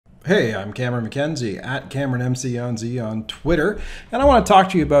Hey, I'm Cameron McKenzie at CameronMC on Twitter, and I want to talk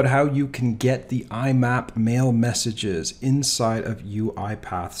to you about how you can get the IMAP mail messages inside of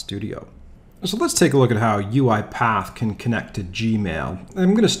UiPath Studio. So let's take a look at how UiPath can connect to Gmail. I'm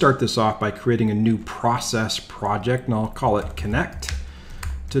going to start this off by creating a new process project, and I'll call it Connect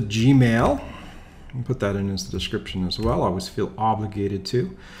to Gmail. I'll put that in as the description as well. I always feel obligated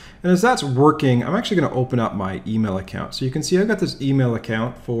to. And as that's working, I'm actually going to open up my email account. So you can see I've got this email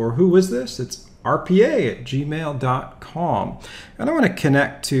account for, who is this? It's rpa@gmail.com. And I want to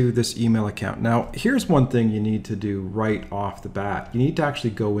connect to this email account. Now, here's one thing you need to do right off the bat. You need to actually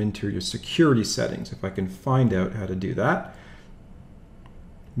go into your security settings, if I can find out how to do that.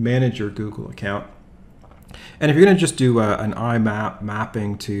 Manage your Google account. And if you're going to just do an IMAP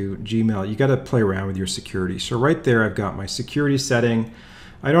mapping to Gmail, you got to play around with your security. So right there, I've got my security setting.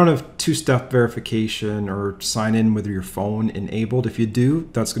 I don't have two-step verification or sign in with your phone enabled. If you do,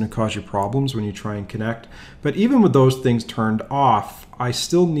 that's going to cause you problems when you try and connect. But even with those things turned off, I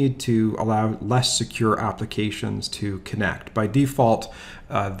still need to allow less secure applications to connect. By default,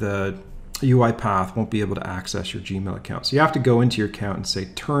 the UiPath won't be able to access your Gmail account. So you have to go into your account and say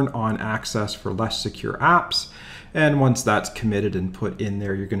turn on access for less secure apps. And once that's committed and put in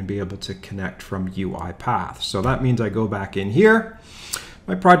there, you're going to be able to connect from UiPath. So that means I go back in here.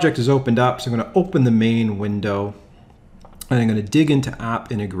 My project is opened up, so I'm going to open the main window and I'm going to dig into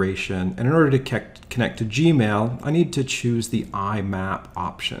app integration. And in order to connect to Gmail, I need to choose the IMAP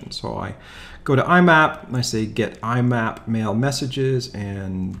option. So I go to IMAP and I say get IMAP mail messages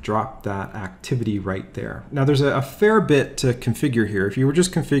and drop that activity right there. Now there's a fair bit to configure here. If you were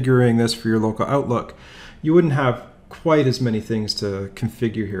just configuring this for your local Outlook, you wouldn't have quite as many things to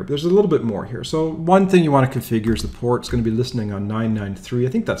configure here, but there's a little bit more here. So one thing you want to configure is the port. It's going to be listening on 993. I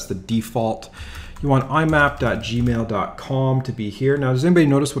think that's the default. You want imap.gmail.com to be here. Now, does anybody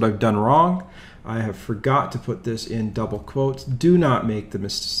notice what I've done wrong? I have forgot to put this in double quotes. Do not make the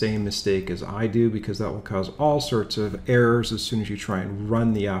same mistake as I do, because that will cause all sorts of errors as soon as you try and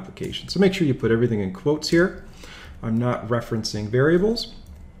run the application. So make sure you put everything in quotes here. I'm not referencing variables.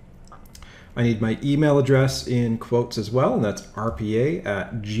 I need my email address in quotes as well, and that's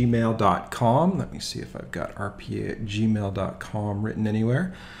rpa@gmail.com. Let me see if I've got rpa@gmail.com written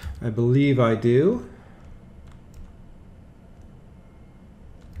anywhere. I believe I do.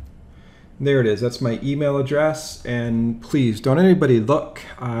 There it is. That's my email address. And please don't anybody look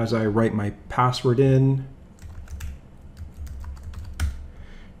as I write my password in.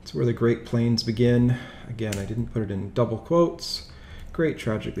 It's where the Great Plains begin. Again, I didn't put it in double quotes. Great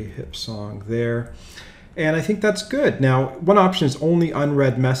Tragically Hip song there. And I think that's good. Now, one option is only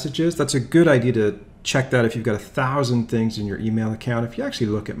unread messages. That's a good idea to check that if you've got 1,000 things in your email account. If you actually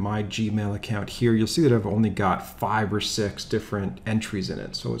look at my Gmail account here, you'll see that I've only got 5 or 6 different entries in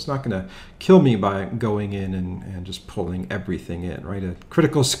it. So it's not going to kill me by going in and just pulling everything in, right? A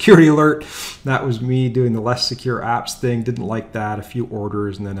critical security alert. That was me doing the less secure apps thing. Didn't like that. A few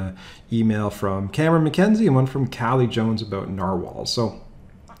orders and then an email from Cameron McKenzie and one from Callie Jones about narwhals. So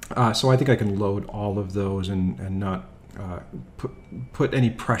I think I can load all of those and not put any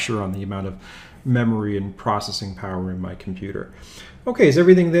pressure on the amount of memory and processing power in my computer. Okay, is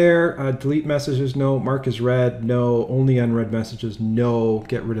everything there? Delete messages, no. Mark is read, no. Only unread messages, no.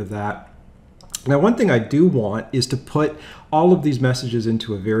 Get rid of that. Now, one thing I do want is to put all of these messages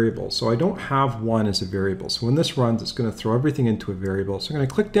into a variable. So I don't have one as a variable. So when this runs, it's going to throw everything into a variable. So I'm going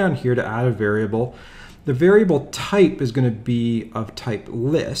to click down here to add a variable. The variable type is going to be of type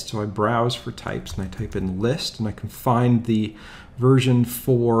list. So I browse for types and I type in list, and I can find the version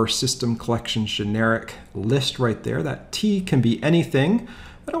 4 system collection generic list right there. That T can be anything.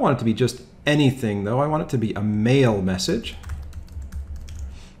 I don't want it to be just anything though. I want it to be a mail message.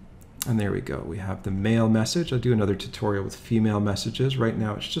 And there we go. We have the mail message. I'll do another tutorial with female messages. Right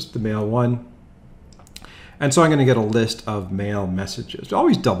now it's just the male one. And so I'm going to get a list of mail messages.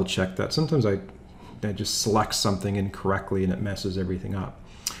 Always double check that. Sometimes I just select something incorrectly and it messes everything up.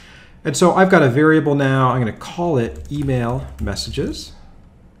 And so I've got a variable now. I'm going to call it email messages.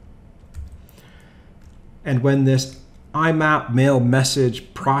 And when this IMAP mail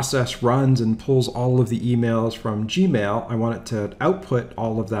message process runs and pulls all of the emails from Gmail, I want it to output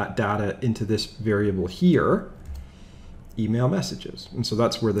all of that data into this variable here, email messages. And so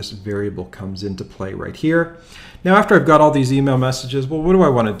that's where this variable comes into play right here. Now, after I've got all these email messages, well, what do I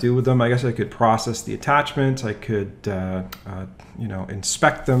want to do with them? I guess I could process the attachments. I could,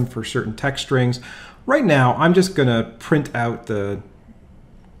 inspect them for certain text strings. Right now, I'm just going to print out the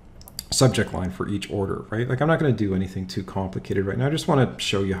subject line for each order, right? Like, I'm not going to do anything too complicated right now. I just want to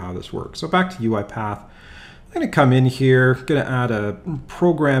show you how this works. So back to UiPath. I'm going to come in here, going to add a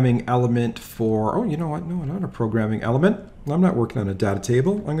programming element for, oh, you know what? No, not a programming element. I'm not working on a data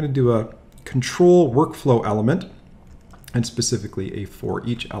table. I'm going to do a control workflow element, and specifically a for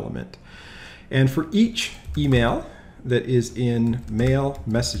each element. And for each email that is in mail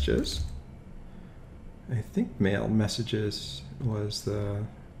messages, I think mail messages was the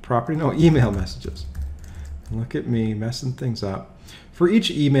property. No, email messages. Look at me messing things up. For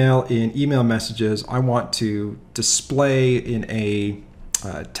each email in email messages, I want to display in a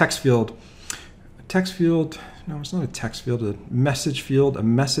text field. No, it's not a text field, a message field, a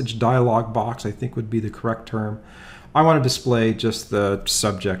message dialog box, I think would be the correct term. I want to display just the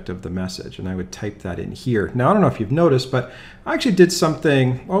subject of the message, and I would type that in here. Now, I don't know if you've noticed, but I actually did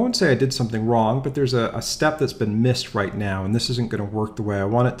something, well, I wouldn't say I did something wrong, but there's a step that's been missed right now, and this isn't going to work the way I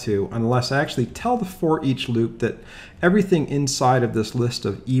want it to unless I actually tell the for each loop that everything inside of this list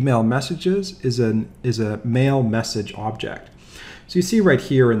of email messages is a mail message object. So you see right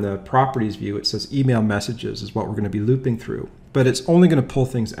here in the properties view, it says email messages is what we're going to be looping through, but it's only going to pull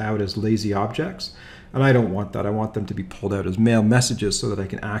things out as lazy objects. And I don't want that. I want them to be pulled out as mail messages so that I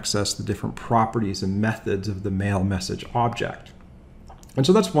can access the different properties and methods of the mail message object. And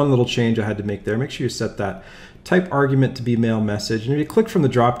so that's one little change I had to make there. Make sure you set that type argument to be mail message. And if you click from the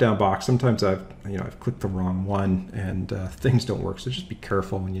drop-down box, sometimes I've clicked the wrong one and things don't work. So just be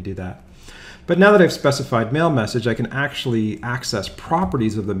careful when you do that. But now that I've specified mail message, I can actually access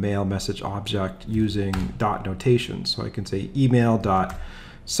properties of the mail message object using dot notation. So I can say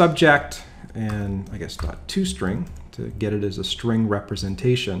email.subject and I guess .toString to get it as a string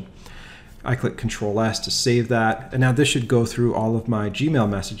representation. I click Control S to save that, and now this should go through all of my Gmail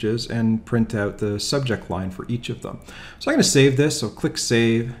messages and print out the subject line for each of them. So I'm going to save this, so click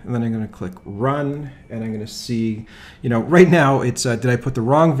Save, and then I'm going to click Run, and I'm going to see, right now it's, did I put the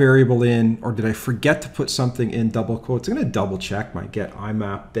wrong variable in, or did I forget to put something in double quotes? I'm going to double check my get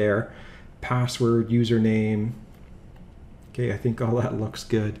IMAP there, password, username. Okay, I think all that looks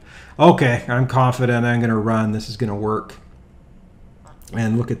good. Okay, I'm confident I'm going to run. This is going to work.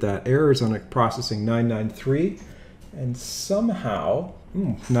 And look at that, errors on processing 993. And somehow,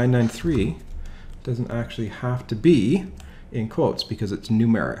 993 doesn't actually have to be in quotes because it's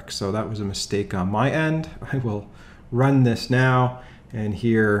numeric. So that was a mistake on my end. I will run this now. And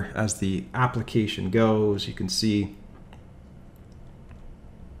here, as the application goes, you can see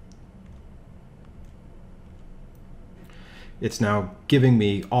it's now giving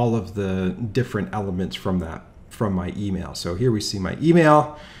me all of the different elements from my email. So here we see my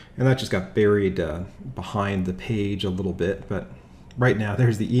email, and that just got buried behind the page a little bit. But right now,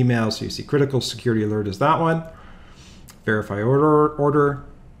 there's the email. So you see critical security alert is that one. Verified order,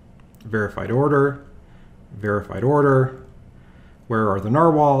 verified order, verified order. Where are the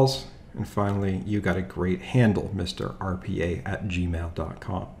narwhals? And finally, you got a great handle, Mr.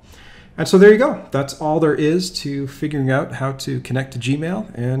 RPA@gmail.com. And so there you go. That's all there is to figuring out how to connect to Gmail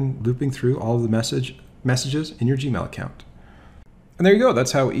and looping through all of the messages in your Gmail account. And there you go.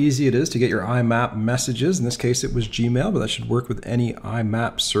 That's how easy it is to get your IMAP messages. In this case, it was Gmail, but that should work with any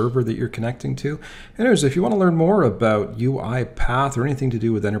IMAP server that you're connecting to. Anyways, if you want to learn more about UiPath or anything to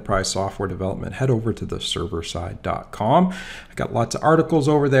do with enterprise software development, head over to theserverside.com. I got lots of articles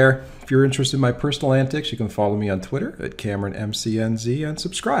over there. If you're interested in my personal antics, you can follow me on Twitter @CameronMCNZ and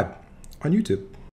subscribe on YouTube.